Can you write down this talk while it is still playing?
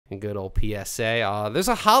good old PSA. There's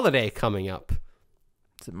a holiday coming up.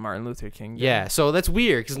 It's a Martin Luther King Day. Yeah, so that's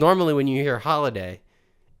weird because normally when you hear holiday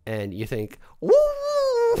and you think, woo,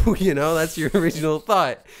 you know, that's your original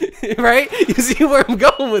thought, right? You see where I'm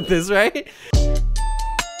going with this, right?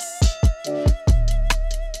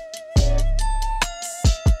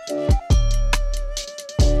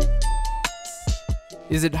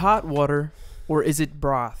 Is it hot water or is it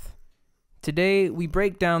broth? Today, we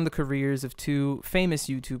break down the careers of two famous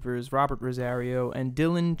YouTubers, Robert Rosario and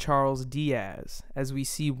Dylan Charles Diaz, as we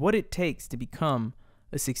see what it takes to become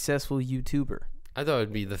a successful YouTuber. I thought it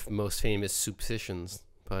would be the most famous Soupsicians,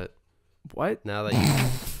 but What? now that you...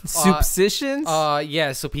 Soupsicians?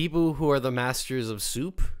 Yeah, so people who are the masters of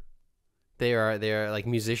soup, they are like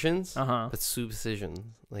musicians, Uh-huh. but Soupsicians.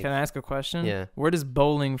 Like, Can I ask a question? Yeah. Where does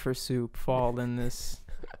bowling for soup fall in this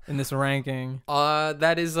ranking?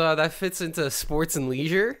 that fits into sports and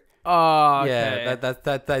leisure. Oh, okay. Yeah,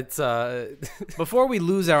 that's Before we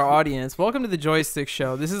lose our audience, welcome to the Joystick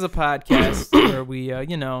Show. This is a podcast where we,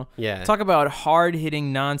 yeah. talk about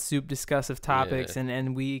hard-hitting non-soup discussive topics,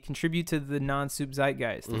 and we contribute to the non-soup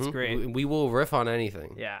zeitgeist. That's great. We will riff on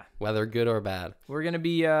anything, Yeah. whether good or bad. We're going to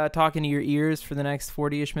be talking to your ears for the next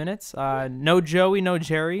 40-ish minutes. No Joey, no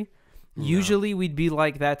Jerry. No. Usually we'd be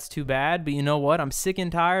like, that's too bad, but you know what? I'm sick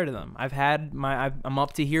and tired of them. I'm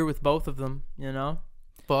up to here with both of them, you know?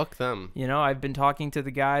 Fuck them. You know, I've been talking to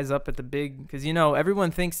the guys up at the big, because, you know,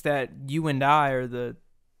 everyone thinks that you and I are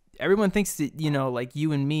everyone thinks that, you know, like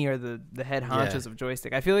you and me are the head honchos of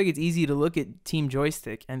Joystick. I feel like it's easy to look at Team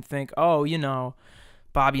Joystick and think, oh, you know,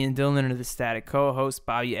 Bobby and Dylan are the static co-hosts.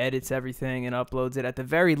 Bobby edits everything and uploads it. At the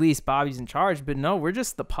very least, Bobby's in charge. But no, we're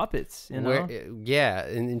just the puppets, you know? Yeah,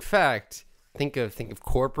 and in fact, think of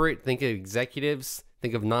corporate, think of executives,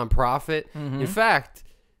 think of nonprofit. In fact,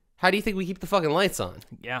 how do you think we keep the fucking lights on?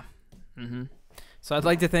 Yeah. So I'd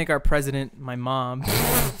like to thank our president, my mom,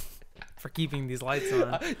 for keeping these lights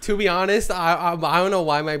on. To be honest, I don't know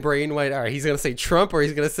why my brain went, all right, he's going to say Trump or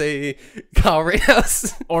he's going to say Kyle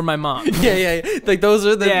Rittenhouse. Or my mom. Yeah. Like, those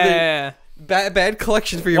are the bad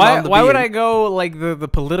collection for your mom to Why be would in. I go, like, the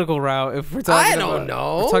political route if we're talking about... I don't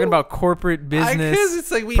know. We're talking about corporate business,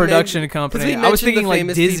 It's like production company. I was thinking, like,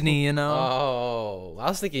 Disney, people. you know? Oh, I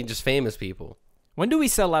was thinking just famous people. When do we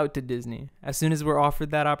sell out to Disney? As soon as we're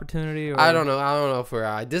offered that opportunity? Or? I don't know if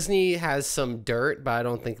we're Disney has some dirt, but I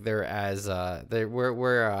don't think they're as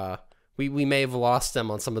we may have lost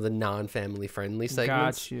them on some of the non-family friendly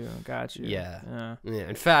segments. Got you. Yeah.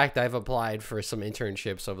 In fact, I've applied for some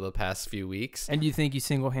internships over the past few weeks. And you think you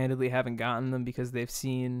single-handedly haven't gotten them because they've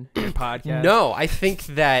seen your podcast? No, I think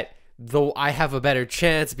that though I have a better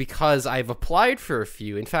chance because I've applied for a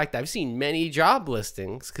few. In fact, I've seen many job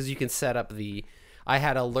listings because you can set up I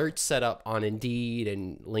had alerts set up on Indeed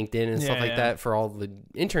and LinkedIn and stuff like that for all the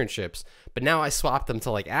internships. But now I swapped them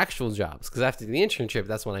to like actual jobs because after the internship,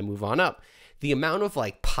 that's when I move on up. The amount of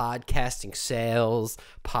like podcasting sales,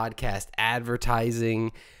 podcast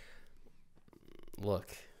advertising.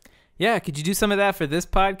 Look. Yeah, could you do some of that for this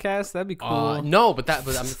podcast? That'd be cool. No,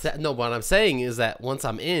 what I'm saying is that once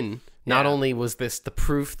I'm in, not only was this the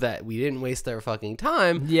proof that we didn't waste our fucking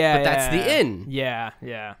time, but that's the in. Yeah.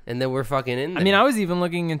 And then we're fucking in there. I mean, I was even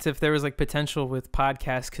looking into if there was like potential with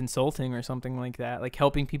podcast consulting or something like that, like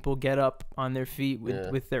helping people get up on their feet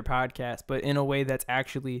with their podcast, but in a way that's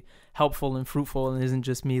actually helpful and fruitful and isn't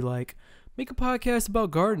just me like, make a podcast about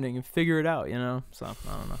gardening and figure it out, you know? So,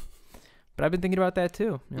 I don't know. But I've been thinking about that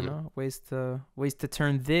too, you know, ways to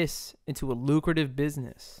turn this into a lucrative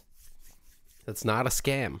business. That's not a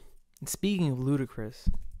scam. And speaking of Ludacris,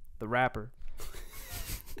 the rapper.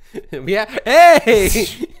 Yeah. Hey!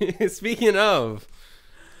 Speaking of.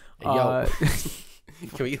 Yo.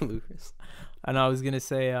 Can we get Ludacris? And I was going to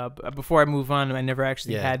say, before I move on, I never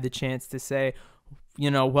actually had the chance to say, you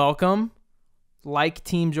know, welcome. Like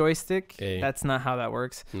Team Joystick. Hey. That's not how that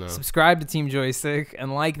works. No. Subscribe to Team Joystick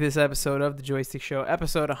and like this episode of The Joystick Show,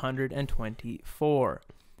 episode 124.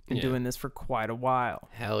 Been doing this for quite a while.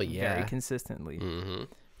 Hell yeah. Very consistently.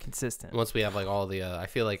 Consistent. Once we have like all the, I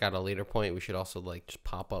feel like at a later point, we should also like just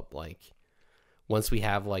pop up like, once we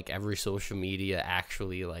have like every social media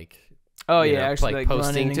actually like, actually like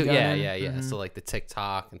posting to, Mm-hmm. So like the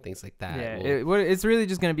TikTok and things like that. Yeah, it's really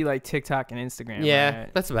just gonna be like TikTok and Instagram. Yeah,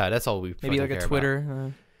 right? that's all we maybe like a care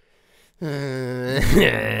Twitter.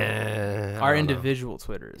 Our individual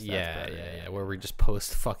Twitters. Yeah, where we just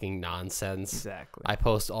post fucking nonsense. Exactly. I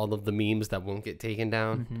post all of the memes that won't get taken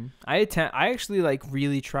down. I actually like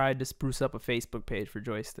really tried to spruce up a Facebook page for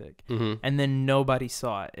Joystick, and then nobody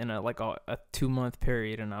saw it in a 2-month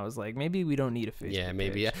period, and I was like, maybe we don't need a Facebook. Yeah,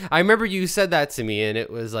 maybe. page. I remember you said that to me, and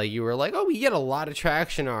it was like you were like, "Oh, we get a lot of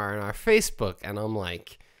traction on our Facebook," and I'm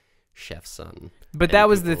like, "Chef's son." But that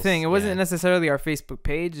was the thing. It wasn't necessarily our Facebook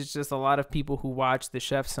page. It's just a lot of people who watch the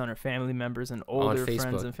Chef's Son are family members and older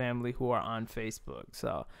friends and family who are on Facebook.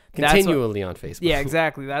 So continually on Facebook. Yeah,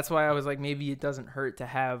 exactly. That's why I was like, maybe it doesn't hurt to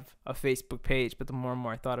have a Facebook page. But the more and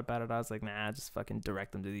more I thought about it, I was like, nah, just fucking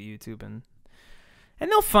direct them to the YouTube and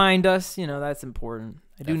they'll find us. You know, that's important.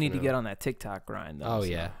 I do need to get on that TikTok grind though. Oh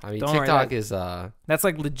yeah, I mean TikTok is that's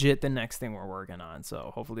like legit the next thing we're working on.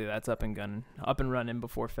 So hopefully that's up and running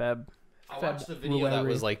before Feb. I watched the video that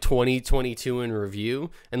was like 2022 in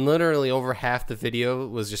review, and literally over half the video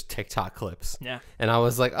was just TikTok clips. Yeah. And I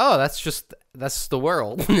was like, oh, that's the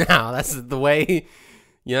world now. That's the way.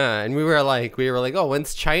 Yeah. And we were like, oh,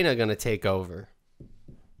 when's China going to take over?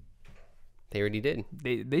 They already did.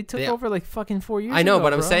 They took over like fucking 4 years ago. I know,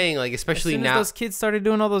 but I'm bro. saying like, especially as soon now. as those kids started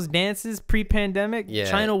doing all those dances pre-pandemic,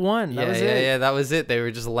 China won. That was it. Yeah, that was it. They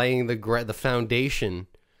were just laying the foundation.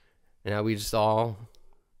 And now we just all...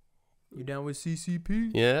 You down with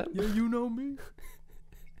CCP? Yeah. Yeah, you know me.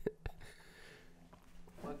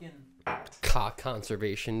 Fucking cock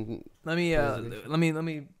conservation. Let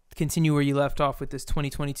me continue where you left off with this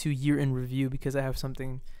 2022 year in review, because I have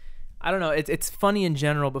something. I don't know. It's funny in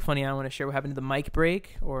general, but funny. I want to share what happened to the mic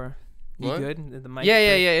break. Or you what? Good? The mic. Yeah.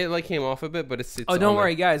 It like came off a bit, but it's. Oh, don't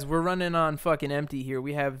worry, guys. We're running on fucking empty here.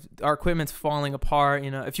 We have our equipment's falling apart.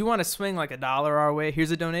 You know, if you want to swing like $1 our way,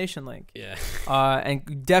 here's a donation link. Yeah.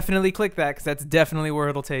 And definitely click that, because that's definitely where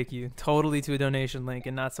it'll take you. Totally to a donation link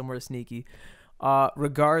and not somewhere sneaky.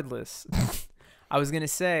 Regardless, I was gonna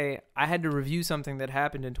say I had to review something that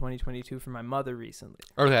happened in 2022 for my mother recently.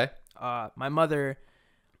 Okay. My mother.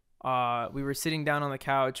 We were sitting down on the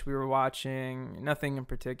couch. We were watching nothing in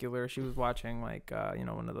particular. She was watching like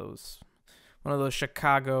one of those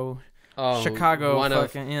Chicago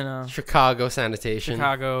Chicago sanitation,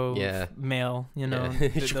 mail,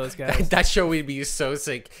 those guys. That show would be so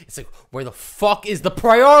sick. It's like, where the fuck is the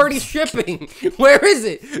priority shipping? Where is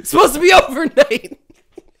it? It's supposed to be overnight.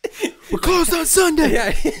 We're closed on Sunday.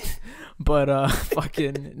 Yeah. But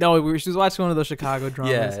fucking no, she was watching one of those Chicago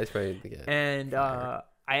dramas. Yeah, it's right. Yeah. And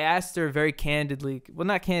I asked her very candidly, well,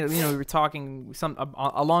 not candidly, we were talking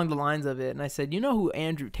along the lines of it, and I said, you know who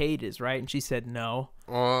Andrew Tate is, right? And she said no.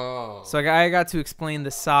 Oh. So I got to explain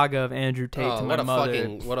the saga of Andrew Tate to my mother.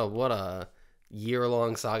 What a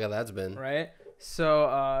year-long saga that's been. Right?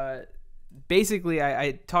 So basically,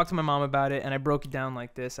 I talked to my mom about it, and I broke it down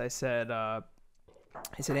like this. I said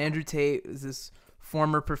Andrew Tate is this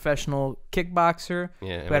former professional kickboxer who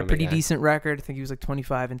had a pretty decent record. I think he was like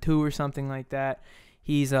 25-2 or something like that.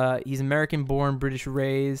 He's American born, British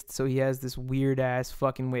raised, so he has this weird ass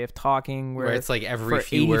fucking way of talking where it's like every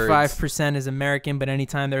few 85% is American, but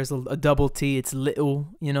anytime there's a double T, it's little.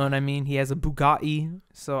 You know what I mean? He has a Bugatti,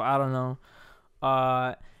 so I don't know.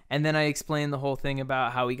 And then I explained the whole thing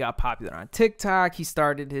about how he got popular on TikTok. He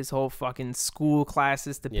started his whole fucking school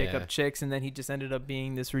classes to pick up chicks, and then he just ended up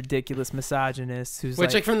being this ridiculous misogynist who's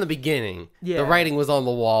like from the beginning, the writing was on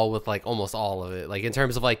the wall with like almost all of it. Like in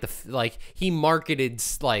terms of like he marketed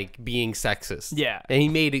like being sexist. Yeah, and he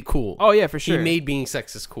made it cool. Oh yeah, for sure. He made being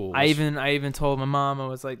sexist cool. I even told my mom, I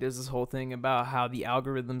was like, there's this whole thing about how the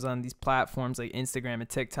algorithms on these platforms like Instagram and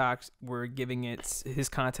TikTok were giving his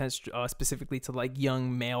content specifically to like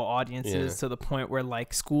young male audiences, to the point where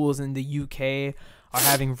like schools in the UK are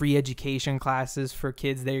having re-education classes for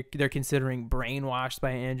kids they're considering brainwashed by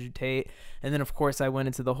Andrew Tate. And then of course I went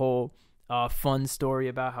into the whole fun story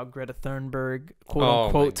about how Greta Thunberg quote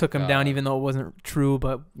unquote took him down, even though it wasn't true,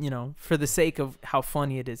 but for the sake of how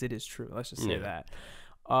funny it is true. Let's just say that.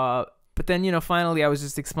 But then finally I was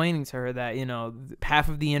just explaining to her that half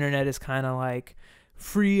of the internet is kind of like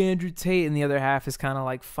free Andrew Tate, and the other half is kind of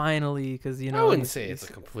like finally, because I wouldn't say it's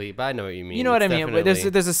a complete, but I know what you mean. You know what I mean? But there's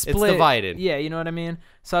a split. It's divided. Yeah, you know what I mean.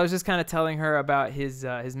 So I was just kind of telling her about his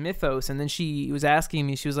mythos, and then she was asking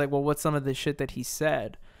me. She was like, "Well, what's some of the shit that he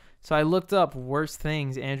said?" So I looked up worst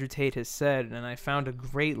things Andrew Tate has said, and I found a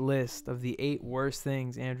great list of the 8 worst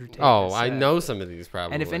things Andrew Tate has said. I know some of these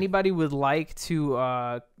probably. And if anybody would like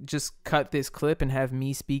to just cut this clip and have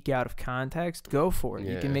me speak out of context, go for it.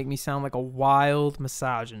 Yeah. You can make me sound like a wild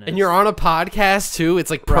misogynist. And you're on a podcast too.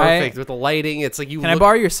 It's like perfect with the lighting. It's like Can I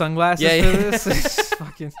borrow your sunglasses for this?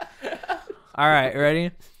 Fucking... All right,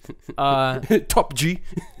 ready? Top G.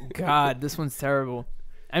 God, this one's terrible.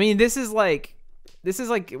 I mean, this is like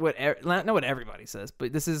what not what everybody says,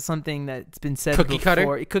 but this is something that's been said Cookie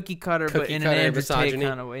before. Cookie cutter, but in an Andrew Tate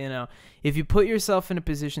kind of way. If you put yourself in a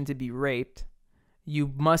position to be raped,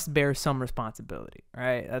 you must bear some responsibility,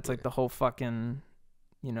 right? That's like the whole fucking,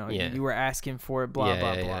 you were asking for it, blah,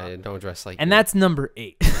 blah, blah. Yeah, don't dress like and that's number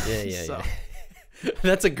 8. Yeah. So.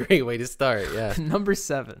 That's a great way to start, yeah. Number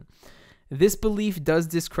 7. This belief does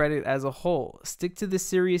discredit as a whole. Stick to the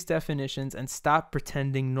serious definitions and stop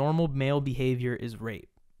pretending normal male behavior is rape.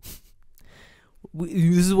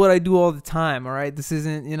 This is what I do all the time, all right? This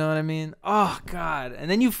isn't, you know what I mean? Oh, God. And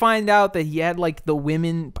then you find out that he had, like, the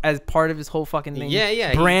women as part of his whole fucking thing.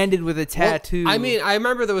 Yeah. Branded with a tattoo. Well, I mean, I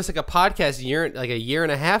remember there was, like, a podcast a year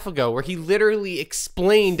and a half ago where he literally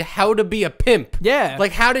explained how to be a pimp. Yeah.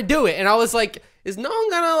 Like, how to do it. And I was like, is no one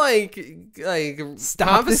gonna, like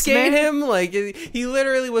stop confiscate him? Like, he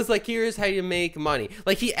literally was like, here's how you make money.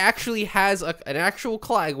 Like, he actually has an actual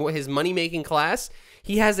class, his money-making class.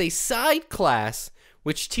 He has a side class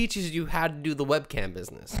which teaches you how to do the webcam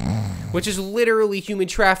business, which is literally human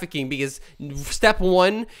trafficking, because step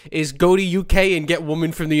 1 is go to UK and get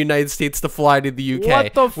women from the United States to fly to the UK,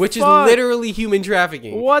 what the which fuck? is literally human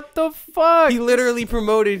trafficking. What the fuck? He literally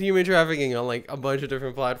promoted human trafficking on like a bunch of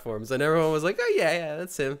different platforms, and everyone was like, oh yeah,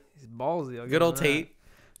 that's him. He's ballsy. Good old Tate.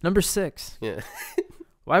 Number 6. Yeah.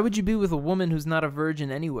 Why would you be with a woman who's not a virgin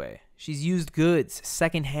anyway? She's used goods,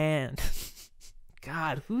 secondhand.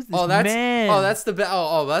 God, who's this man? That's the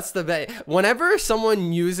that's the bet. Whenever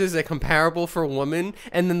someone uses a comparable for a woman,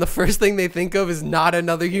 and then the first thing they think of is not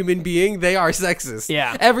another human being, they are sexist.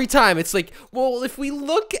 Yeah. Every time it's like, well, if we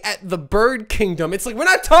look at the bird kingdom, it's like we're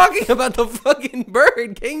not talking about the fucking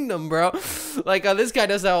bird kingdom, bro. Like this guy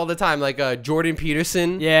does that all the time. Like Jordan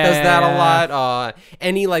Peterson does that a lot.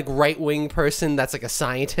 Any like right wing person that's like a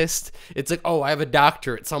scientist, it's like, oh, I have a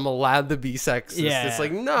doctorate, so I'm allowed to be sexist. Yeah. It's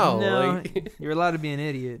like no, like, you're allowed to be an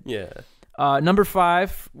idiot. Yeah. Number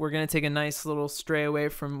 5, we're gonna take a nice little stray away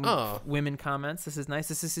from women comments. This is nice.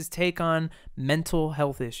 This is his take on mental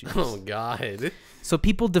health issues. Oh God. So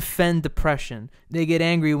people defend depression. They get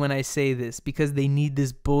angry when I say this because they need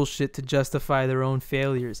this bullshit to justify their own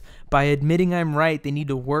failures. By admitting I'm right, they need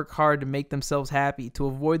to work hard to make themselves happy. To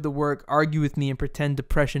avoid the work, argue with me and pretend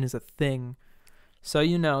depression is a thing. So,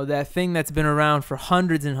 that thing that's been around for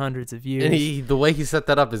hundreds and hundreds of years. And the way he set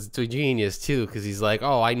that up is genius, too, because he's like,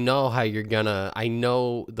 oh, I know how I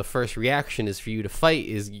know the first reaction is for you to fight,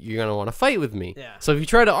 is you're going to want to fight with me. Yeah. So if you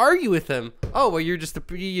try to argue with him, oh, well, you're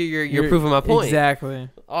proving my point. Exactly.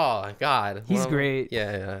 Oh, God. He's great.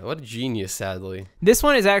 Yeah. What a genius, sadly. This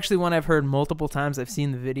one is actually one I've heard multiple times. I've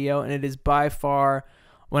seen the video, and it is by far,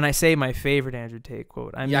 when I say my favorite Andrew Tate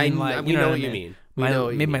quote, I mean, we know what you mean.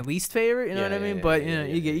 Maybe my least favorite, you know what I mean? But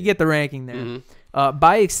you get the ranking there. Mm-hmm.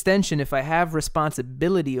 By extension, if I have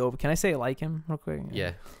responsibility over, can I say I like him real quick?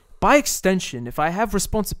 Yeah. By extension, if I have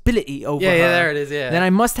responsibility over her, there it is. Yeah. Then I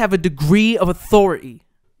must have a degree of authority.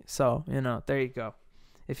 So there you go.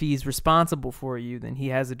 If he's responsible for you, then he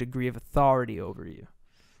has a degree of authority over you.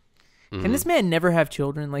 Mm-hmm. Can this man never have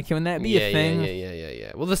children? Like, can that be a thing?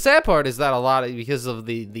 Yeah. Well, the sad part is that a lot of, because of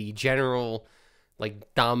the general,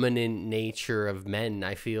 like, dominant nature of men,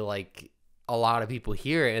 I feel like a lot of people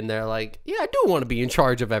hear it and they're like, yeah, I do want to be in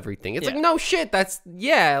charge of everything. It's like, no shit, that's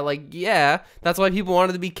why people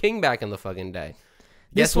wanted to be king back in the fucking day.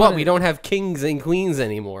 Guess what? We don't have kings and queens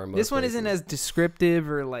anymore. This one isn't as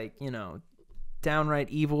descriptive or like, downright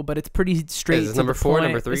evil, but it's pretty straight. Is this number 4,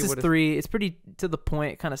 number 3? This is 3. It's pretty to the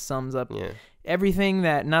point. It kind of sums up everything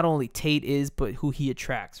that not only Tate is, but who he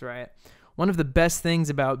attracts, right? One of the best things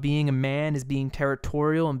about being a man is being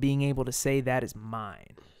territorial and being able to say that is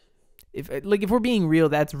mine. If we're being real,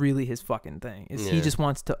 that's really his fucking thing. He just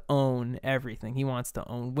wants to own everything. He wants to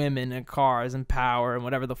own women and cars and power and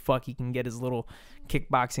whatever the fuck he can get his little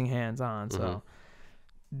kickboxing hands on. So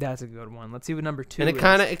that's a good one. Let's see what number 2 is.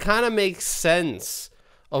 And it kind of makes sense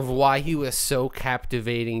of why he was so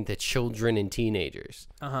captivating to children and teenagers.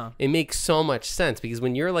 It makes so much sense because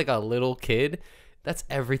when you're like a little kid, that's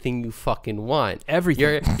everything you fucking want.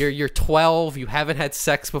 Everything. You're 12. You haven't had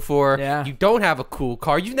sex before. Yeah. You don't have a cool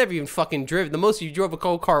car. You've never even fucking driven. The most you drove a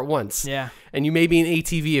cool car once. Yeah. And you may be an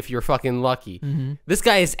ATV if you're fucking lucky. Mm-hmm. This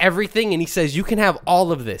guy is everything, and he says you can have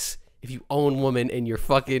all of this if you own women and you're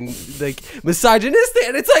fucking like misogynistic.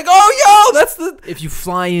 And it's like, oh, yo, that's the... If you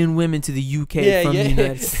fly in women to the UK from the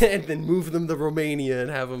United States. And then move them to Romania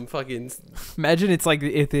and have them fucking... Imagine it's like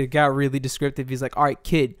if it got really descriptive. He's like, all right,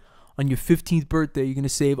 kid. On your 15th birthday, you're going to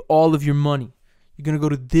save all of your money. You're going to go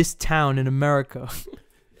to this town in America.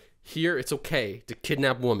 Here, it's okay to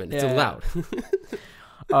kidnap women. It's allowed.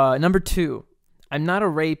 Number 2. I'm not a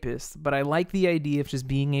rapist, but I like the idea of just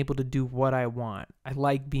being able to do what I want. I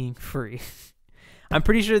like being free. I'm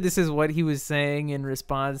pretty sure this is what he was saying in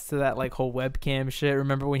response to that like whole webcam shit.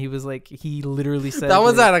 Remember when he was like, he literally said that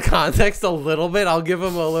one's out of context a little bit. I'll give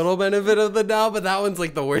him a little benefit of the doubt, but that one's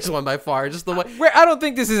like the worst one by far. Just the way I don't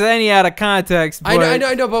think this is any out of context. But I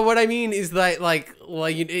know. But what I mean is that like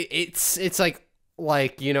it's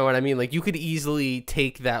like you know what I mean. Like you could easily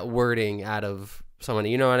take that wording out of someone.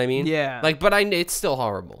 You know what I mean? Yeah. Like, but it's still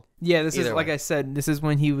horrible. Yeah. This Either is like way. I said. This is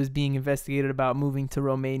when he was being investigated about moving to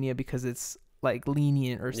Romania because it's like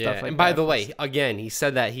lenient or stuff like that. And by the way, again, he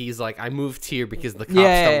said that he's like, I moved here because the cops don't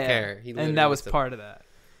care. He and that was said, part of that.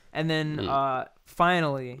 And then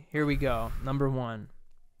finally, here we go. Number 1.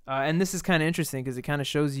 And this is kind of interesting because it kind of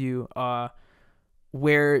shows you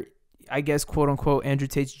where, I guess, quote unquote, Andrew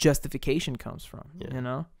Tate's justification comes from. Yeah. You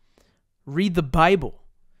know? Read the Bible.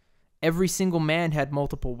 Every single man had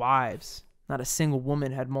multiple wives. Not a single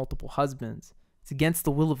woman had multiple husbands. It's against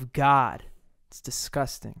the will of God. It's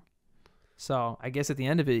disgusting. So I guess at the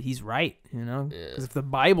end of it, he's right, you know, because if the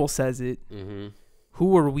Bible says it,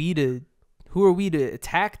 who are we to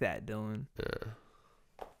attack that, Dylan? Yeah.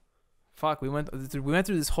 Fuck, we went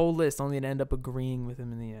through this whole list only to end up agreeing with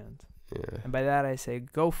him in the end. Yeah. And by that I say,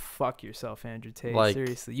 go fuck yourself, Andrew Tate. Like,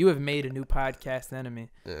 seriously, you have made a new podcast enemy.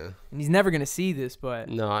 Yeah. And he's never gonna see this, but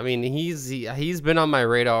no, I mean he's been on my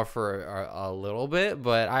radar for a little bit,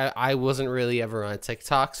 but I wasn't really ever on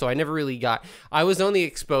TikTok, so I never really I was only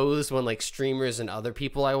exposed when like streamers and other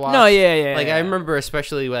people I watched. No, yeah. Like I remember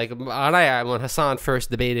especially like when Hassan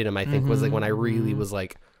first debated him, I think was like when I really was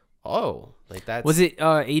like, oh, like that's was it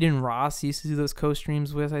Aiden Ross he used to do those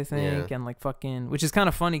co-streams with, I think, Yeah. and like fucking, which is kind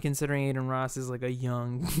of funny considering Aiden Ross is like a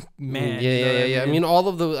young man. Yeah, you know what yeah. I mean,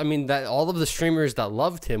 all of the streamers that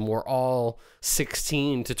loved him were all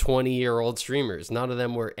 16 to 20-year-old streamers. None of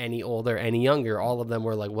them were any older, any younger. All of them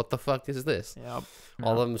were like, what the fuck is this? Yep.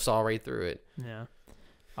 All of them saw right through it. Yeah.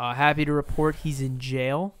 Happy to report he's in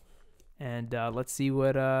jail. And let's see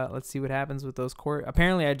what happens with those court.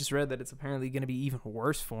 Apparently, I just read that it's apparently going to be even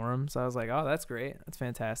worse for him. So I was like, oh, that's great. That's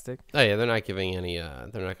fantastic. Oh yeah, they're not giving any.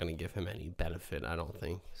 They're not going to give him any benefit, I don't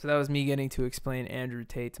think. So that was me getting to explain Andrew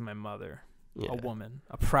Tate to my mother, Yeah. a woman,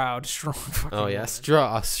 a proud, strong fucking Oh yeah,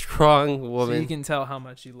 woman. a strong woman. So you can tell how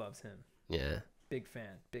much she loves him. Yeah. Big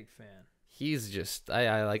fan. He's just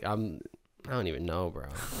I don't even know, bro.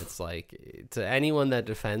 It's like, to anyone that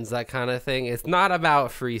defends that kind of thing, it's not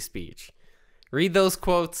about free speech. Read those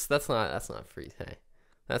quotes. That's not free. Hey,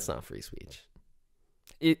 that's not free speech.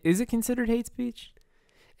 Is it considered hate speech?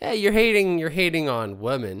 Yeah, you're hating on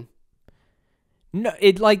women. No,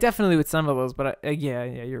 it like definitely with some of those, but yeah,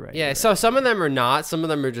 you're right. Yeah, you're so right. some of them are not. Some of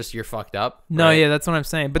them are just you're fucked up. No, right? yeah, that's what I'm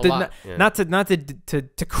saying. But not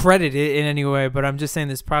to credit it in any way, but I'm just saying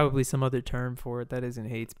there's probably some other term for it that isn't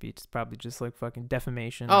hate speech. It's probably just like fucking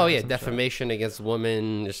defamation. Oh or yeah, some defamation against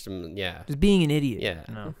women. Just just being an idiot. Yeah.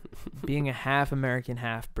 You know? Being a half American,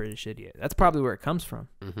 half British idiot. That's probably where it comes from.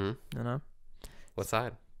 Mm-hmm. You know, What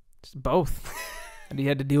side? just both. And he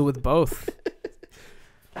had to deal with both.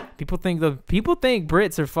 People think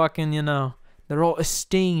Brits are fucking, you know, they're all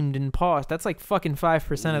esteemed and posh. That's like fucking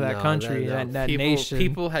 5% of that country, that nation.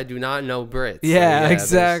 People do not know Brits. Yeah,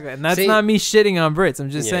 exactly. And that's not me shitting on Brits. I'm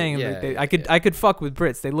just saying, yeah, I could fuck with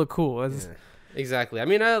Brits. They look cool. Exactly. I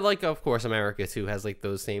mean, I like, of course, America too has like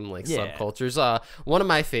those same like subcultures. One of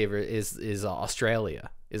my favorite is Australia.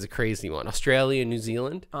 Is a crazy one. Australia and New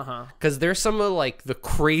Zealand. Because they're some of like the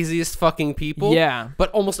craziest fucking people. Yeah. But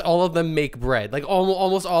almost all of them make bread. Like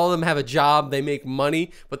almost all of them have a job. They make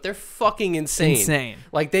money. But they're fucking insane.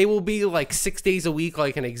 Like they will be like 6 days a week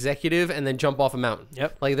like an executive and then jump off a mountain.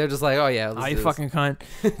 Yep. Like they're just like, oh yeah. I fucking cunt.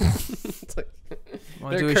 It's like,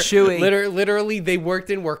 Want to do a shoey. Literally, they worked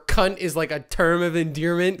in where cunt is like a term of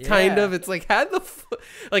endearment, kind of. It's like, how the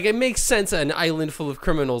like, it makes sense an island full of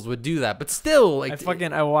criminals would do that, but still, like,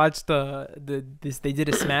 I watched they did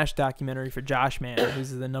a Smash documentary for Josh Man,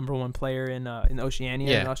 who's the #1 player in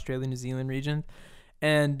Oceania, in Australia, New Zealand region.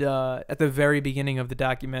 And at the very beginning of the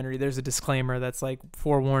documentary, there's a disclaimer that's like,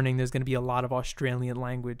 forewarning, there's going to be a lot of Australian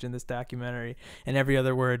language in this documentary. And every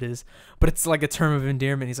other word is, but it's like a term of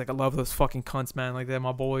endearment. He's like, I love those fucking cunts, man. Like, they're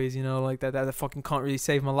my boys, you know, like that fucking cunt really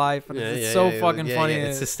saved my life. And it's so fucking funny.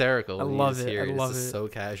 It's hysterical. I love it. I love it. It's so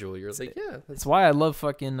casual. You're like, yeah. That's why I love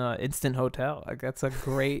fucking Instant Hotel. Like, that's a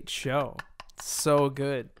great show. It's so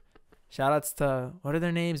good. Shout outs to, what are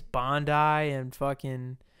their names? Bondi and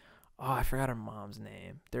fucking... Oh, I forgot her mom's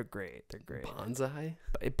name. They're great. Bonsai?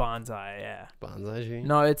 Bonsai, yeah. Bonsai G?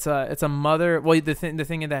 No, it's a mother. Well, the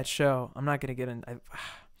thing of that show, I'm not gonna get in.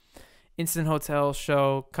 Instant Hotel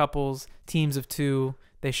show, couples, teams of 2.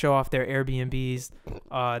 They show off their Airbnbs.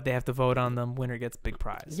 They have to vote on them. Winner gets big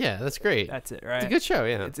prize. Yeah, that's great. That's it, right? It's a good show,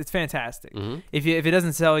 yeah. It's fantastic. Mm-hmm. If it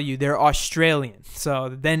doesn't sell you, they're Australian. So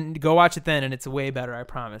then go watch it then, and it's way better, I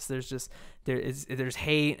promise. There's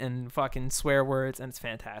hate and fucking swear words, and it's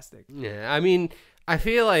fantastic. Yeah, I mean, I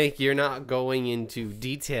feel like you're not going into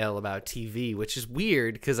detail about TV, which is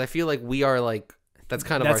weird because I feel like we are like, that's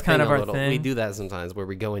kind of our thing. We do that sometimes where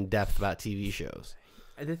we go in depth about TV shows.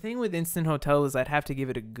 The thing with Instant Hotel is I'd have to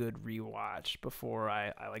give it a good rewatch before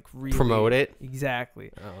I like really promote it.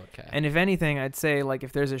 Exactly. Oh, okay. And if anything, I'd say like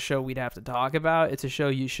if there's a show we'd have to talk about, it's a show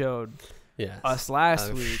you showed us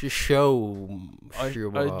last week. I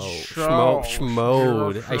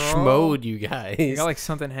schmoed you guys. You got like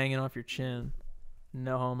something hanging off your chin.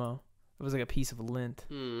 No homo. It was like a piece of lint.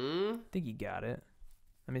 I think you got it.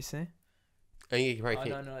 Let me see. I think you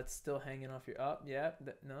probably can't. No, it's still hanging off your up. Yeah.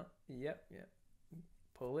 No. Yep.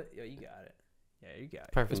 Pull it. Yeah, you got it. Yeah, you got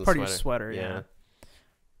it. It's part of your sweater. Yeah.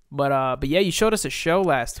 But yeah, you showed us a show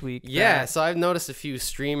last week. Yeah, so I've noticed a few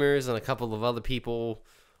streamers and a couple of other people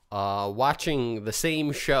watching the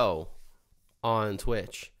same show on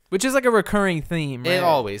Twitch. Which is like a recurring theme,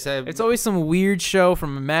 right? It's always some weird show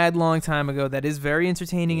from a mad long time ago that is very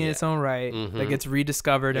entertaining in its own right, that gets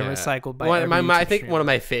rediscovered and recycled by I think one of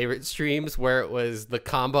my favorite streams where it was the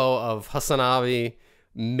combo of Hasanabi,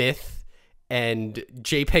 Myth, and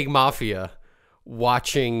JPEG Mafia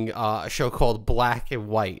watching a show called Black and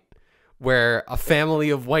White, where a family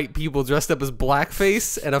of white people dressed up as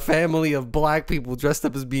blackface and a family of black people dressed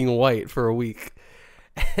up as being white for a week.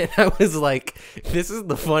 And I was like, this is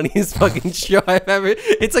the funniest fucking show I've ever.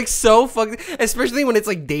 It's like so fucking, especially when it's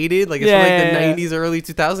like dated, like it's from like the 90s, early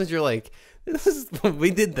 2000s. You're like,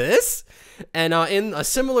 we did this? And in a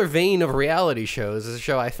similar vein of reality shows, is a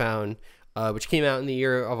show I found which came out in the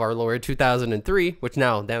year of our Lord 2003, which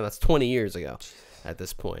now, damn, that's 20 years ago at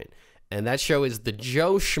this point. And that show is the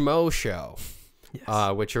Joe Schmo Show,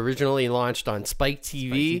 which originally launched on Spike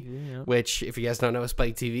TV, which, if you guys don't know,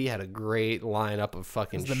 Spike TV had a great lineup of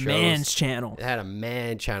fucking shows. The man's channel. It had a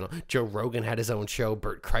man channel. Joe Rogan had his own show.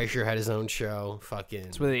 Bert Kreischer had his own show.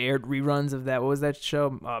 It's where they aired reruns of that. What was that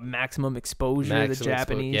show? Maximum Exposure, the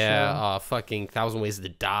Japanese show. Fucking 1,000 Ways to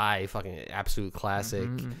Die. Fucking absolute classic.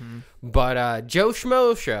 But Joe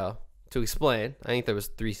Schmo Show, to explain, I think there was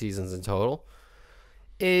 3 seasons in total,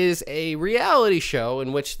 is a reality show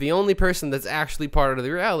in which the only person that's actually part of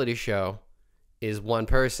the reality show is one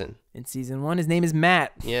person. In season 1, his name is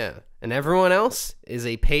Matt. Yeah. And everyone else is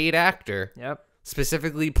a paid actor. Yep.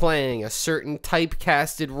 Specifically playing a certain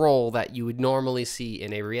typecasted role that you would normally see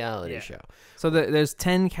in a reality show. So there's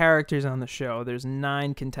 10 characters on the show. There's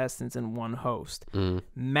 9 contestants and 1 host.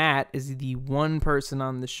 Matt is the one person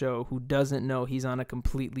on the show who doesn't know he's on a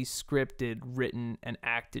completely scripted, written, and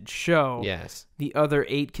acted show. Yes. The other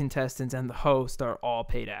 8 contestants and the host are all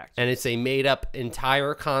paid actors. And it's a made-up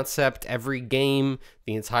entire concept. Every game,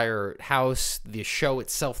 the entire house, the show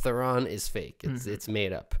itself they're on is fake. It's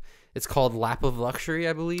made up. It's called Lap of Luxury,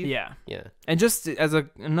 I believe. Yeah. And just as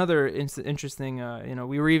another interesting,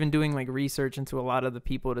 we were even doing like research into a lot of the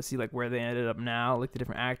people to see like where they ended up now, like the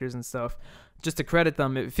different actors and stuff. Just to credit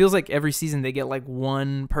them, it feels like every season they get like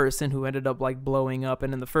one person who ended up like blowing up,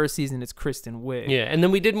 and in the first season it's Kristen Wiig. Yeah, and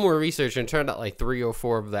then we did more research and it turned out like 3 or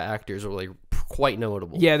 4 of the actors were like quite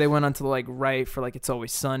notable. Yeah, they went on to like write for like It's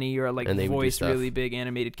Always Sunny or like voice really big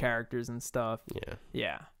animated characters and stuff.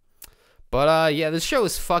 Yeah. But this show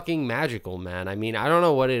is fucking magical, man. I mean, I don't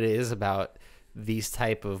know what it is about these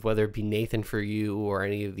type of, whether it be Nathan For You or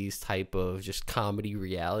any of these type of just comedy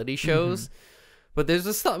reality shows, but there's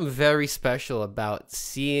just something very special about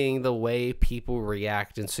seeing the way people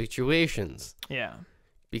react in situations. Yeah.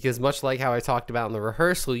 Because much like how I talked about in the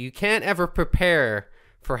rehearsal, you can't ever prepare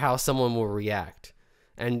for how someone will react.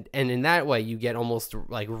 And in that way, you get almost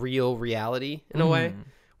like real reality in a way.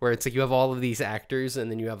 Where it's like you have all of these actors and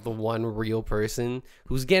then you have the one real person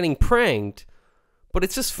who's getting pranked, but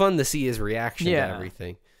it's just fun to see his reaction to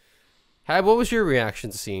everything. What was your reaction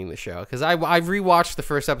to seeing the show? Because I've rewatched the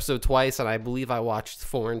first episode twice, and I believe I watched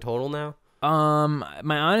 4 in total now.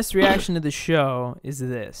 My honest reaction to the show is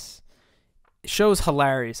this. The show's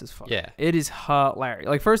hilarious as fuck. Yeah. It is hilarious.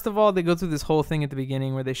 Like, first of all, they go through this whole thing at the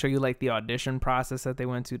beginning where they show you, like, the audition process that they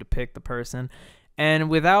went to pick the person. And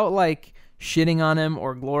without, like, shitting on him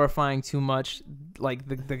or glorifying too much, like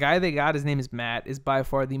the guy they got, his name is Matt, is by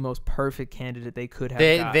far the most perfect candidate they could have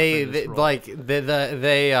got. I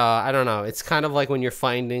don't know, it's kind of like when you're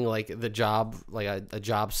finding like the job, like a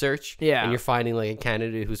job search, and you're finding like a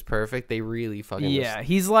candidate who's perfect. They really fucking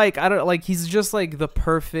he's like, he's just like the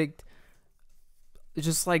perfect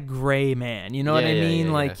just like gray man, you know what I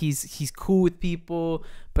mean? Like he's cool with people,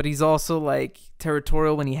 but he's also like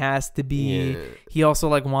territorial when he has to be. He also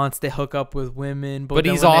like wants to hook up with women, but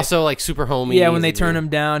he's also like super homey. Yeah, when they turn him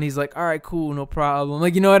down, he's like, all right, cool, no problem.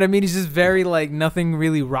 Like, you know what I mean? He's just very like, nothing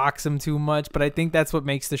really rocks him too much, but I think that's what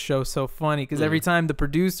makes the show so funny, because every time the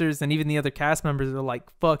producers and even the other cast members are like,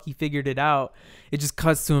 fuck, he figured it out, it just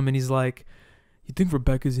cuts to him and he's like, you think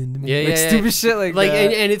Rebecca's into me? Like stupid shit like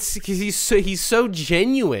that. And it's because he's so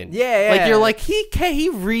genuine. Like you're like, he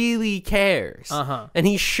really cares. And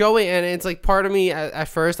he's showing, and it's like, part of me at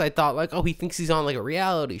first I thought like, oh, he thinks he's on like a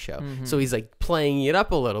reality show, so he's like playing it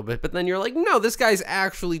up a little bit. But then you're like, no, this guy's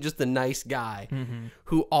actually just a nice guy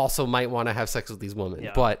who also might want to have sex with these women.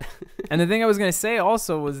 But and the thing I was gonna say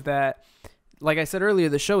also was that, like I said earlier,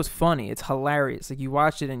 the show is funny. It's hilarious. Like, you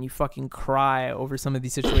watch it and you fucking cry over some of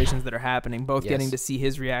these situations that are happening, both getting to see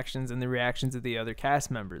his reactions and the reactions of the other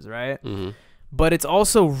cast members, right? But it's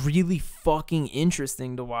also really fucking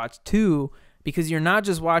interesting to watch, too, because you're not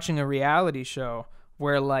just watching a reality show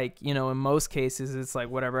where, like, you know, in most cases, it's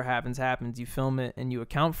like whatever happens, happens. You film it and you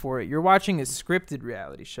account for it. You're watching a scripted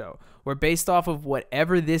reality show where, based off of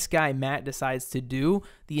whatever this guy, Matt, decides to do,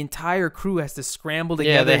 the entire crew has to scramble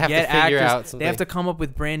together, they have get to figure actors. out something. They have to come up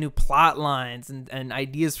with brand new plot lines and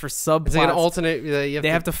ideas for subplots. It's like an alternate. They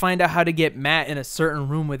have to find out how to get Matt in a certain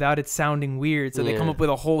room without it sounding weird. So they come up with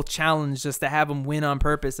a whole challenge just to have him win on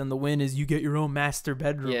purpose. And the win is you get your own master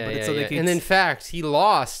bedroom. And in fact, he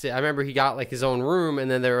lost. I remember he got like his own room, and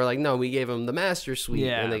then they were like, no, we gave him the master suite.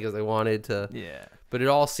 And because they wanted to. But it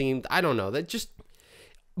all seemed, I don't know, that just.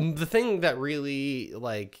 The thing that really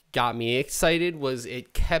like got me excited was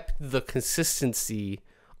it kept the consistency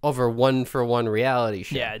of a one-for-one reality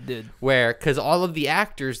show. Yeah, it did. Where, because all of the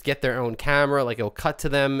actors get their own camera, like it'll cut to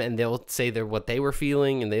them and they'll say what they were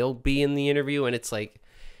feeling, and they'll be in the interview, and it's like,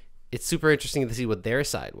 it's super interesting to see what their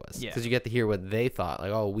side was, because you get to hear what they thought.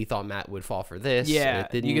 Like, oh, we thought Matt would fall for this. Yeah,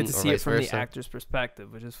 you get to see it from the actor's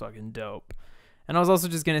perspective, which is fucking dope. And I was also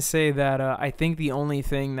just gonna say that I think the only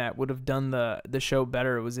thing that would have done the show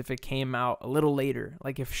better was if it came out a little later.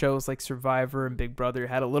 Like if shows like Survivor and Big Brother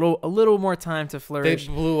had a little more time to flourish.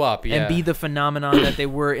 They blew up, and be the phenomenon that they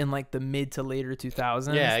were in like the mid to later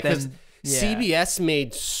 2000s. Yeah, because CBS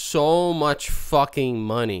made so much fucking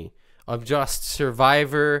money of just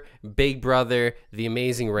Survivor, Big Brother, The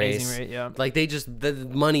Amazing Race. Like the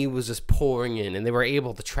money was just pouring in, and they were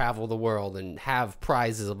able to travel the world and have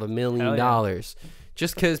prizes of $1 million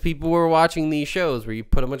just because people were watching these shows where you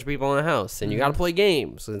put a bunch of people in a house and you got to play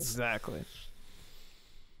games. Exactly.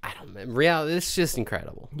 I don't know. Reality, it's just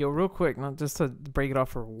incredible. Yo, real quick, just to break it off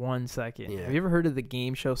for 1 second. Have you ever heard of the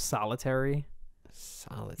game show Solitary?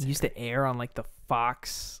 It used to air on like the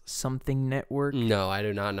Fox something network. No, I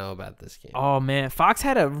do not know about this game. Oh man, Fox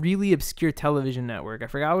had a really obscure television network. I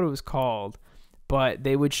forgot what it was called, but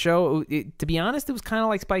they would show it, to be honest, it was kind of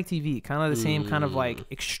like Spike TV, kind of the same kind of like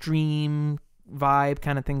extreme vibe,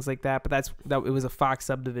 kind of things like that. But it was a Fox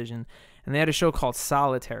subdivision, and they had a show called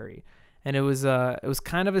Solitary, and it was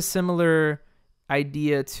kind of a similar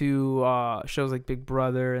idea to shows like Big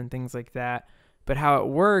Brother and things like that. But how it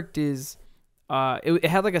worked is it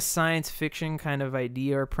had like a science fiction kind of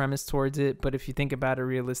idea or premise towards it, but if you think about it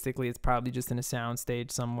realistically, it's probably just in a soundstage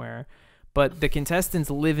somewhere. But the contestants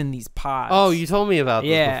live in these pods. Oh, you told me about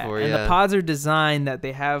this before. And the pods are designed that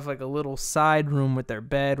they have like a little side room with their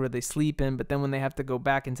bed where they sleep in, but then when they have to go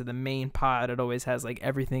back into the main pod, it always has like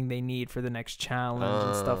everything they need for the next challenge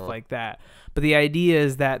and stuff like that. But the idea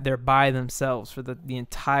is that they're by themselves for the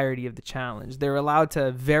entirety of the challenge. They're allowed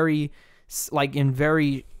to very slight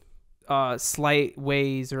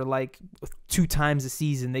ways, or like 2 times a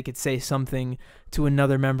season they could say something to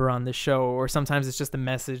another member on the show, or sometimes it's just a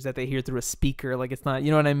message that they hear through a speaker. Like, it's not,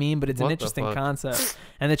 you know what I mean, but it's an interesting concept.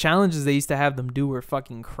 And the challenges they used to have them do were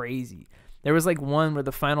fucking crazy. There was like one where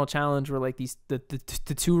the final challenge were like the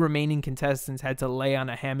 2 remaining contestants had to lay on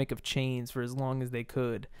a hammock of chains for as long as they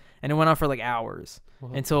could, and it went on for like hours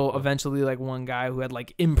until eventually like one guy who had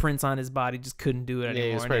like imprints on his body just couldn't do it anymore. Yeah,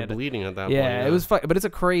 he was probably bleeding at that point. Yeah, it was but it's a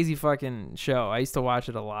crazy fucking show. I used to watch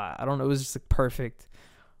it a lot. I don't know, it was just like perfect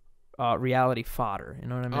reality fodder, you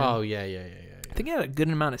know what I mean? Oh yeah. I think it had a good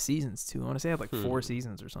amount of seasons too. I want to say it had like 4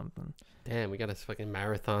 seasons or something. Damn, we gotta fucking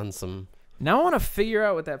marathon some. Now I want to figure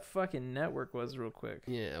out what that fucking network was real quick.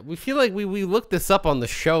 Yeah, we feel like we looked this up on the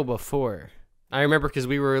show before. I remember because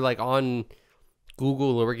we were like on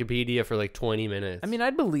Google or Wikipedia for like 20 minutes. I mean,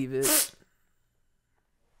 I'd believe it.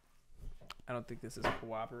 I don't think this is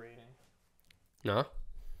cooperating. No?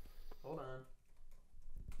 Hold on.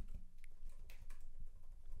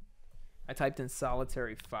 I typed in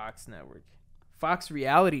Solitary Fox Network. Fox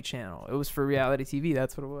Reality Channel. It was for reality TV.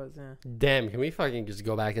 That's what it was. Yeah. Damn, can we fucking just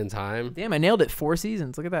go back in time? Damn, I nailed it. 4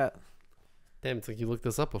 seasons. Look at that. Damn, it's like you looked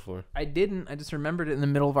this up before. I didn't. I just remembered it in the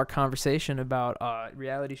middle of our conversation about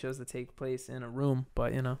reality shows that take place in a room.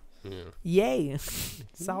 But, you know. Yeah. Yay.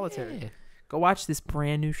 Solitary. Yeah. Go watch this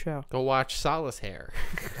brand new show. Go watch Solace Hair.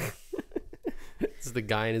 This is the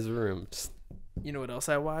guy in his room. You know what else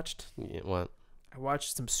I watched? Yeah, what? I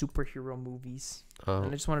watched some superhero movies. And I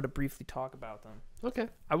just wanted to briefly talk about them. Okay.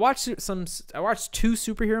 I watched 2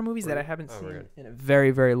 superhero movies that I haven't seen in a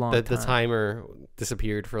very, very long time. The timer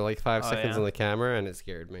disappeared for like 5 seconds on the camera, and it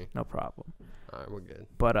scared me. No problem. All right, we're good.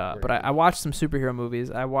 But I watched some superhero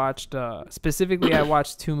movies. I watched specifically I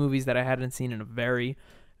watched 2 movies that I hadn't seen in a very,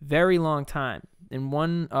 very long time. In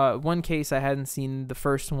one case, I hadn't seen the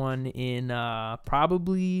first one in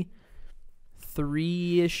probably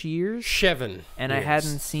 3-ish years. 7. And I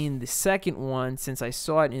hadn't seen the second one since I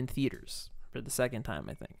saw it in theaters for the second time,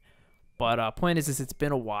 I think. But point is it's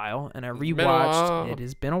been a while, and I rewatched. It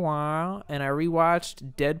has been a while, and I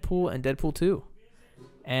rewatched Deadpool and Deadpool 2,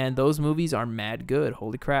 and those movies are mad good.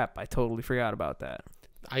 Holy crap! I totally forgot about that.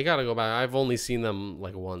 I gotta go back. I've only seen them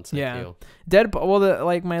like once. Yeah, I feel. Deadpool.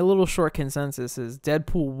 Well, my little short consensus is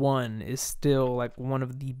Deadpool 1 is still like one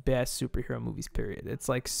of the best superhero movies. Period. It's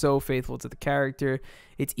like so faithful to the character.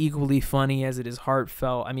 It's equally funny as it is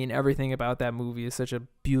heartfelt. I mean, everything about that movie is such a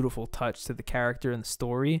beautiful touch to the character and the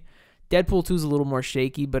story. Deadpool 2 is a little more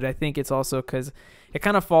shaky, but I think it's also because it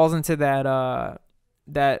kind of falls into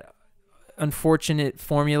that unfortunate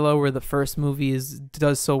formula where the first movie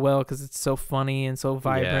does so well because it's so funny and so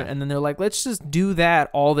vibrant, and then they're like, let's just do that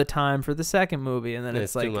all the time for the second movie, and then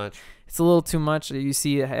it's like too much. It's a little too much. You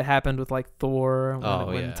see it happened with like Thor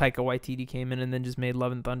when Taika Waititi came in and then just made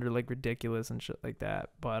Love and Thunder like ridiculous and shit like that.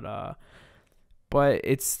 But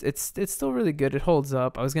it's still really good. It holds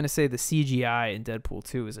up. I was gonna say the CGI in Deadpool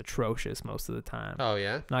 2 is atrocious most of the time. Oh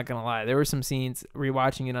yeah. Not gonna lie, there were some scenes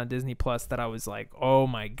rewatching it on Disney Plus that I was like, oh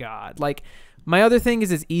my god. Like my other thing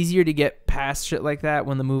is it's easier to get past shit like that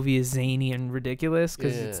when the movie is zany and ridiculous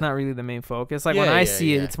because it's not really the main focus. Like when I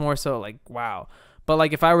see it, it's more so like wow. But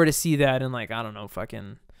like if I were to see that in like I don't know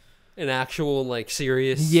fucking. An actual like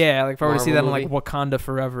serious like if I were to see that movie? in like Wakanda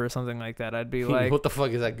Forever or something like that, I'd be like what the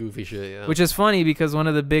fuck is that goofy shit? Yeah. Which is funny because one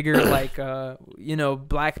of the bigger like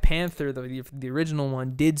Black Panther, the original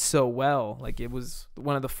one, did so well. Like it was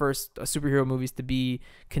one of the first superhero movies to be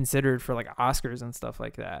considered for like Oscars and stuff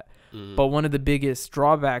like that. But one of the biggest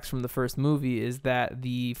drawbacks from the first movie is that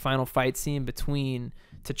the final fight scene between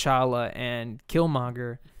T'Challa and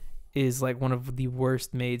Killmonger is like one of the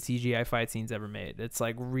worst made CGI fight scenes ever made. It's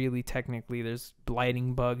like really technically there's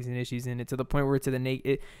lighting bugs and issues in it to the point where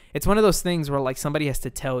it's one of those things where like somebody has to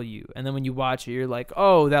tell you, and then when you watch it you're like,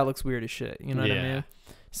 oh, that looks weird as shit. You know what I mean?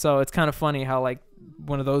 So it's kind of funny how like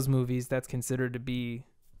one of those movies that's considered to be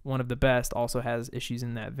one of the best also has issues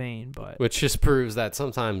in that vein, but which just proves that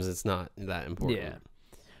sometimes it's not that important. Yeah.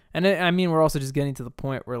 And I mean, we're also just getting to the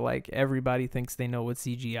point where like everybody thinks they know what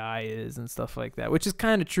CGI is and stuff like that, which is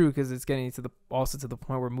kind of true because it's getting to the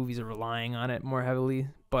point where movies are relying on it more heavily.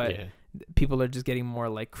 But people are just getting more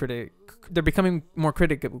like they're becoming more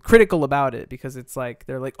critical about it because it's like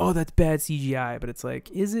they're like, oh, that's bad CGI, but it's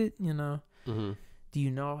like, is it? You know? Mm-hmm. Do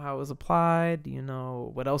you know how it was applied? Do you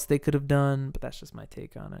know what else they could have done? But that's just my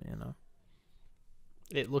take on it. You know?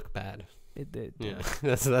 It looked bad. It did. Yeah,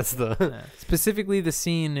 that's the specifically the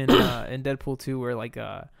scene in Deadpool 2 where like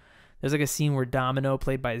there's like a scene where Domino,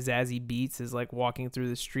 played by Zazie Beetz, is like walking through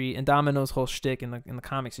the street, and Domino's whole shtick in the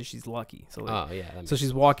comics is she's lucky. So like, so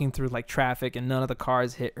she's walking through like traffic, and none of the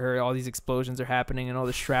cars hit her. All these explosions are happening, and all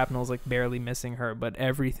the shrapnel's like barely missing her. But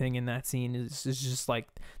everything in that scene is just like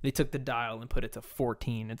they took the dial and put it to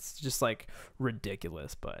 14. It's just like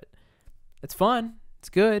ridiculous, but it's fun. It's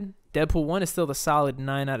good. Deadpool 1 is still the solid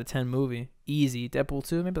 9 out of 10 movie. Easy. Deadpool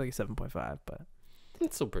 2, maybe like a 7.5, but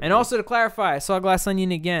it's still pretty and good. Also to clarify, I saw Glass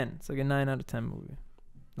Onion again. It's like a 9 out of 10 movie.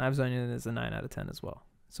 Knives Onion is a 9 out of 10 as well.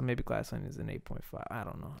 So maybe Glass Onion is an 8.5. I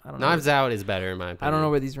don't know. Knives Out is better in my opinion. I don't know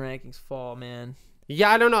where these rankings fall, man. Yeah,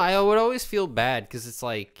 I don't know. I would always feel bad because it's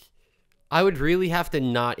like I would really have to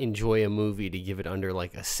not enjoy a movie to give it under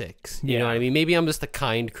like a 6. You know what I mean? Maybe I'm just a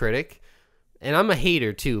kind critic. And I'm a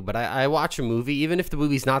hater too, but I watch a movie, even if the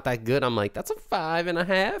movie's not that good, I'm like, that's a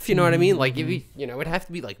 5.5. You know what I mean? Like, if you know, it'd have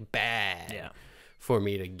to be like bad for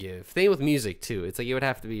me to give. Same with music too. It's like it would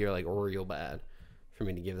have to be like real bad for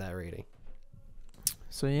me to give that rating.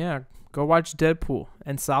 So yeah, go watch Deadpool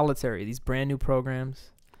and Solitary. These brand new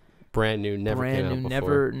programs. Brand new,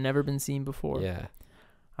 never been seen before. Yeah.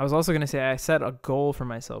 I was also gonna say I set a goal for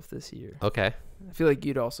myself this year. Okay. I feel like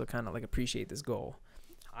you'd also kind of like appreciate this goal.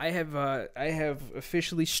 I have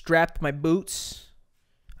officially strapped my boots.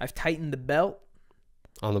 I've tightened the belt.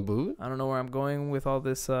 On the boot? I don't know where I'm going with all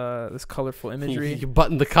this this colorful imagery. You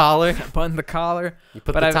button the collar. Button the collar. You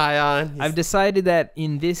put the tie on. I've decided that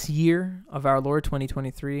in this year of our Lord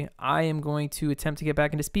 2023, I am going to attempt to get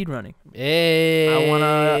back into speedrunning. Hey.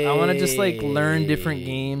 I wanna just like learn different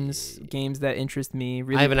games that interest me.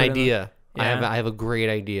 Really, I have an idea. Yeah. I have a great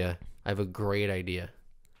idea.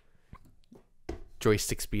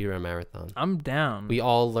 Joystick speedrun marathon. I'm down. We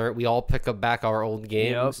all pick up back our old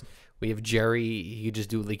games. Yep. We have Jerry. You just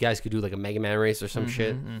do. You guys could do like a Mega Man race or some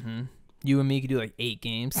shit. Mm-hmm. You and me could do like 8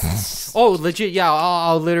 games. Oh, legit? Yeah,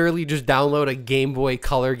 I'll literally just download a Game Boy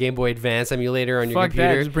Color, Game Boy Advance emulator on your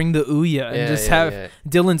computer. That. Just bring the Ouya and just have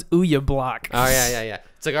Dylan's Ouya block. Oh yeah.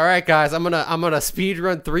 It's like, all right, guys, I'm gonna speed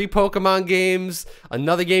run 3 Pokemon games,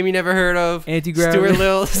 another game you never heard of,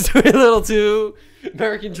 Anti-Gravity, Stuart Little 2,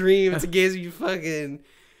 American Dream. It's a game you fucking.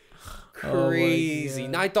 Crazy.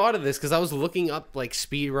 Now I thought of this because I was looking up like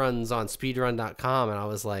speedruns on speedrun.com and I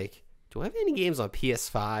was like, do I have any games on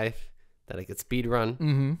PS5 that I could speedrun?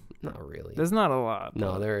 Mm-hmm. Not really. There's not a lot.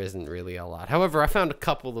 No, there isn't really a lot. However, I found a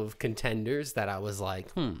couple of contenders that I was like,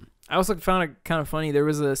 I also found it kind of funny. There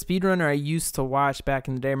was a speedrunner I used to watch back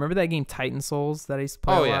in the day. Remember that game Titan Souls that I used to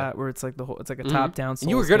play a lot, where it's like it's like a top-down Souls.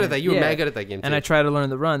 You were good game. at that. You were mad good at that game too. And I tried to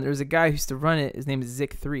learn the run. There was a guy who used to run it. His name is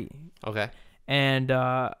Zik3. Okay. And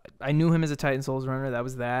I knew him as a Titan Souls runner. That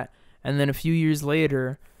was that. And then a few years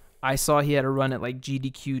later, I saw he had a run at like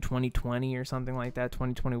GDQ 2020 or something like that,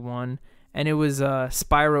 2021. And it was a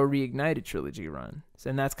Spyro Reignited Trilogy run.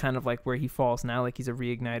 And that's kind of like where he falls now. Like he's a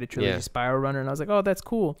Reignited Trilogy Spyro runner. And I was like, oh, that's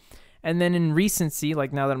cool. And then in recency,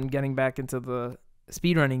 like now that I'm getting back into the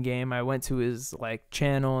speedrunning game, I went to his like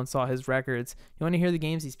channel and saw his records. You want to hear the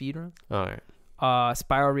games he speedruns? All right.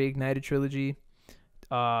 Spyro Reignited Trilogy.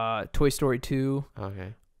 Toy Story 2.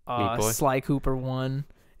 Okay. Sly Cooper 1.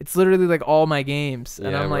 It's literally like all my games,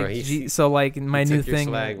 and I'm like, so like my new thing.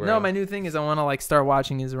 My new thing is I want to like start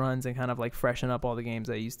watching his runs and kind of like freshen up all the games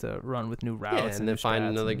I used to run with new routes, and then find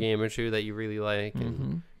another game or two that you really like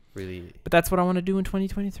and really. But that's what I want to do in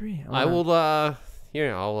 2023. I will. I'll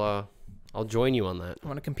join you on that. I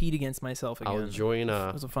want to compete against myself again. I'll join.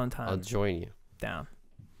 It was a fun time. I'll join you. Down.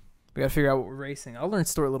 We gotta figure out what we're racing. I'll learn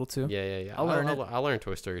Stuart Little too. Yeah. I'll learn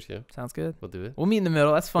Toy Story too. Sounds good. We'll do it. We'll meet in the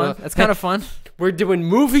middle. That's fun. That's kind of fun. We're doing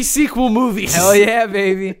movie sequel movies. Hell yeah,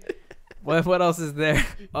 baby. What else is there?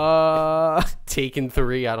 Taken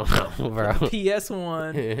 3. I don't know, bro.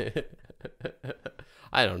 PS1.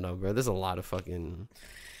 I don't know, bro. There's a lot of fucking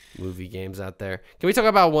movie games out there. Can we talk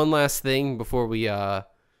about one last thing before we end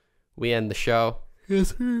the show?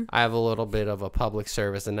 Yes, sir. I have a little bit of a public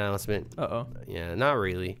service announcement. Uh-oh. Yeah, not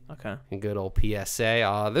really. Okay. A good old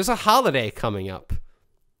PSA. There's a holiday coming up.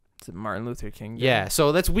 It's Martin Luther King Day. Yeah,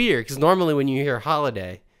 so that's weird because normally when you hear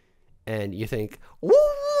holiday and you think, woo,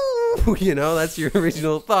 you know, that's your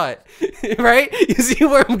original thought, right? You see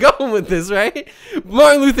where I'm going with this, right?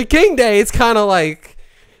 Martin Luther King Day, it's kind of like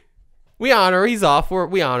we honor, he's off,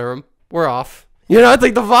 we honor him, we're off. You know, it's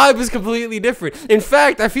like the vibe is completely different. In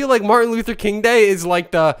fact, I feel like Martin Luther King Day is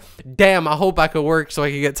like the, damn, I hope I could work so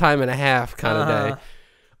I could get time and a half kind of day.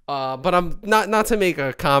 But I'm not to make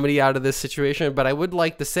a comedy out of this situation, but I would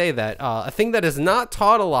like to say that a thing that is not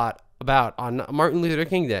taught a lot about on Martin Luther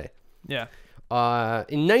King Day. Yeah.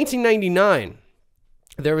 In 1999,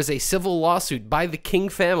 there was a civil lawsuit by the King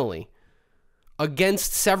family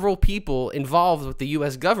against several people involved with the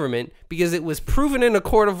U.S. government because it was proven in a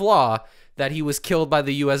court of law that he was killed by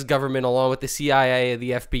the U.S. government along with the CIA,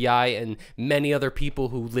 the FBI, and many other people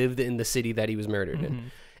who lived in the city that he was murdered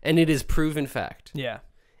in. And it is proven fact. Yeah.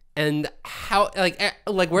 And how,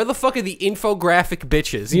 like where the fuck are the infographic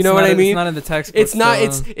bitches? You know what I mean? It's not in the textbook. It's not.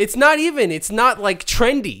 It's not even. It's not like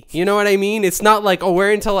trendy. You know what I mean? It's not like, oh,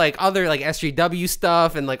 we're into like other like SJW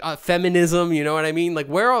stuff and like feminism. You know what I mean? Like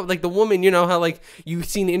where are like the woman? You know how like you've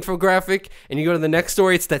seen the infographic and you go to the next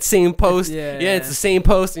story, it's that same post. Yeah, it's the same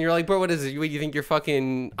post, and you're like, bro, what is it? What, you think you're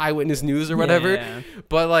fucking Eyewitness News or whatever? Yeah.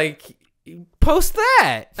 But like, post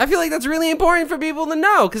that. I feel like that's really important for people to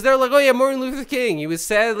know because they're like, oh yeah, Martin Luther King, he was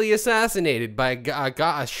sadly assassinated by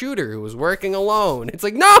a shooter who was working alone. It's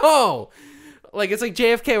like, no, like it's like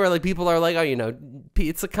JFK where like people are like, oh, you know,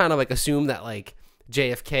 it's kind of like assumed that like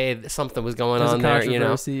JFK something was going on there, you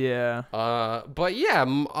know. Yeah. But yeah,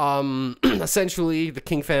 essentially the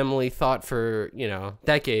King family thought for, you know,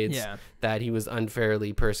 decades that he was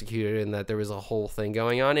unfairly persecuted and that there was a whole thing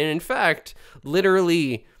going on, and in fact,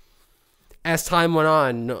 literally, as time went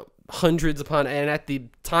on, hundreds upon, and at the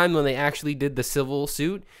time when they actually did the civil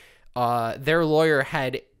suit, their lawyer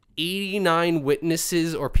had 89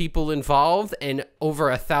 witnesses or people involved and over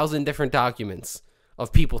 1,000 different documents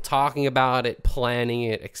of people talking about it, planning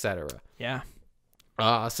it, etc. Yeah.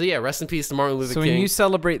 So yeah, rest in peace to Martin Luther King. So when you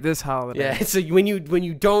celebrate this holiday, yeah, so when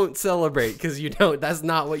you don't celebrate because you don't, that's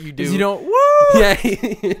not what you do. You don't. Woo! Yeah,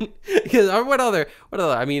 because what other?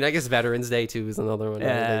 I mean, I guess Veterans Day too is another one.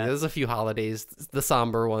 Yeah. There's a few holidays, the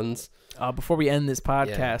somber ones. Before we end this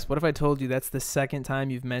podcast, what if I told you that's the second time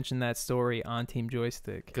you've mentioned that story on Team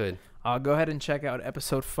Joystick? Good. Go ahead and check out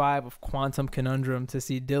episode 5 of Quantum Conundrum to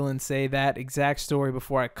see Dylan say that exact story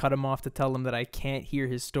before I cut him off to tell him that I can't hear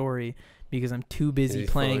his story because I'm too busy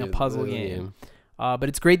playing a puzzle game. But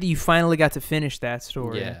it's great that you finally got to finish that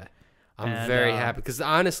story. Yeah. I'm very happy because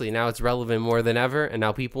honestly, now it's relevant more than ever, and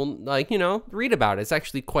now people read about it. It's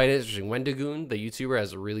actually quite interesting. Wendigoon, the YouTuber,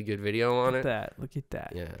 has a really good video on it. Look at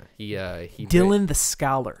that. Yeah, he Dylan the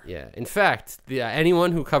Scholar. Yeah, in fact,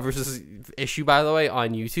 anyone who covers this issue, by the way,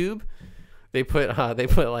 on YouTube, they put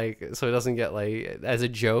like, so it doesn't get like as a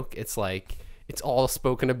joke. It's like it's all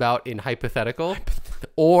spoken about in hypothetical,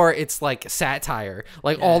 or it's like satire.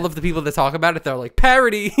 Like all of the people that talk about it, they're like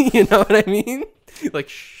parody. You know what I mean?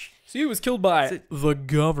 Like. So he was killed by the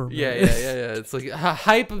government. Yeah. It's like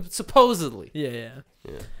hype, supposedly. Yeah.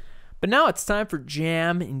 But now it's time for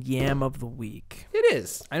Jam and Yam of the Week. It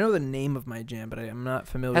is. I know the name of my jam, but I'm not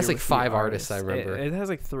familiar with That's like 5 artists, I remember. It has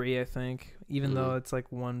like 3, I think, even though it's like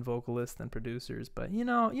 1 vocalist and producers. But you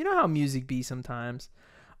know how music be sometimes.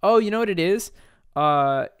 Oh, you know what it is?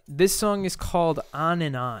 This song is called On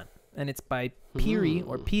and On, and it's by Piri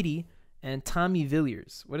or Piri and Tommy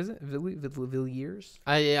Villiers. What is it? Villiers?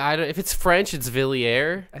 I don't. If it's French, it's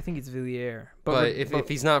Villiers. I think it's Villiers. But if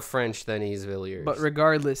he's not French, then he's Villiers. But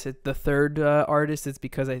regardless, the third artist, it's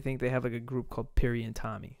because I think they have like a group called Piri and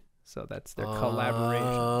Tommy. So that's their collaboration.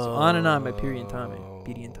 So On and On by Piri and Tommy.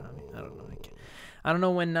 Piri and Tommy. I don't know. I don't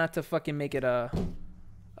know when not to fucking make it a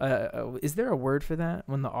is there a word for that?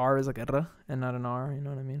 When the R is like a R and not an R, you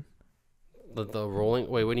know what I mean? The rolling.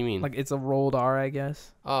 Wait, what do you mean? Like it's a rolled R, I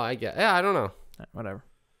guess. Oh, I get. Yeah, I don't know. Whatever.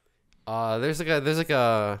 There's like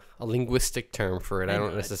a linguistic term for it. I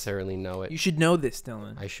don't necessarily know it. You should know this,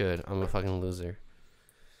 Dylan. I should. I'm a fucking loser.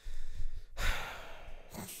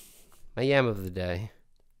 My yam of the day.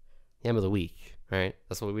 Yam of the week. Right?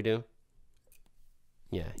 That's what we do?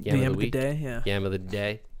 Yeah. Yam of the week. Day, yeah. Yam of the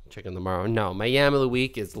day. Check in tomorrow. No, my yam of the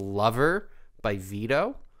week is Lover by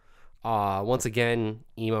VITO. Once again,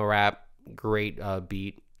 emo rap. Great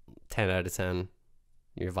beat. 10 out of 10.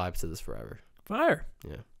 Your vibes to this forever. Fire.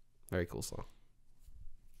 Yeah. Very cool song.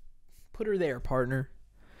 Put her there, partner.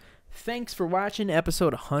 Thanks for watching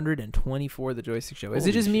episode 124 of the Joystick Show. Is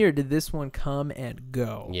it just me or did this one come and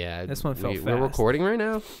go? Yeah. This one felt fast. We're recording right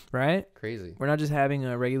now? Right? Crazy. We're not just having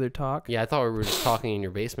a regular talk? Yeah, I thought we were just talking in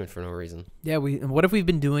your basement for no reason. Yeah, what if we've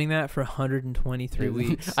been doing that for 123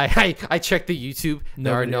 weeks? I checked the YouTube.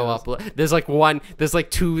 There are no uploads. There's like 1, there's like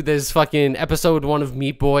 2, there's fucking episode 1 of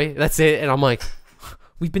Meat Boy. That's it. And I'm like,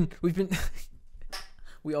 we've been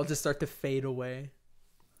we all just start to fade away.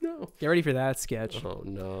 No. Get ready for that sketch. Oh,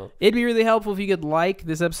 no. It'd be really helpful if you could like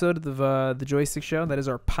this episode of the Joystick Show. That is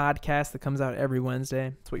our podcast that comes out every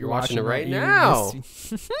Wednesday. That's what you're watching it right now.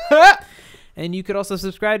 And you could also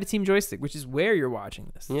subscribe to Team Joystick, which is where you're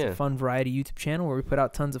watching this. It's a fun variety YouTube channel where we put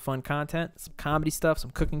out tons of fun content, some comedy stuff, some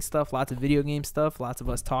cooking stuff, lots of video game stuff, lots of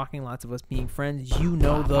us talking, lots of us being friends. You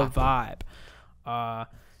know the vibe.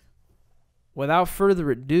 Without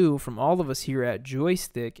further ado, from all of us here at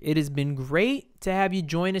Joystick, it has been great to have you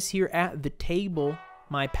join us here at the table,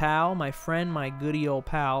 my pal, my friend, my goody old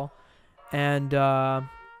pal. And we're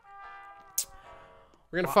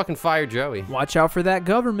going to fucking fire Joey. Watch out for that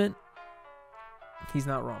government. He's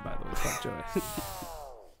not wrong, by the way. Fuck Joey.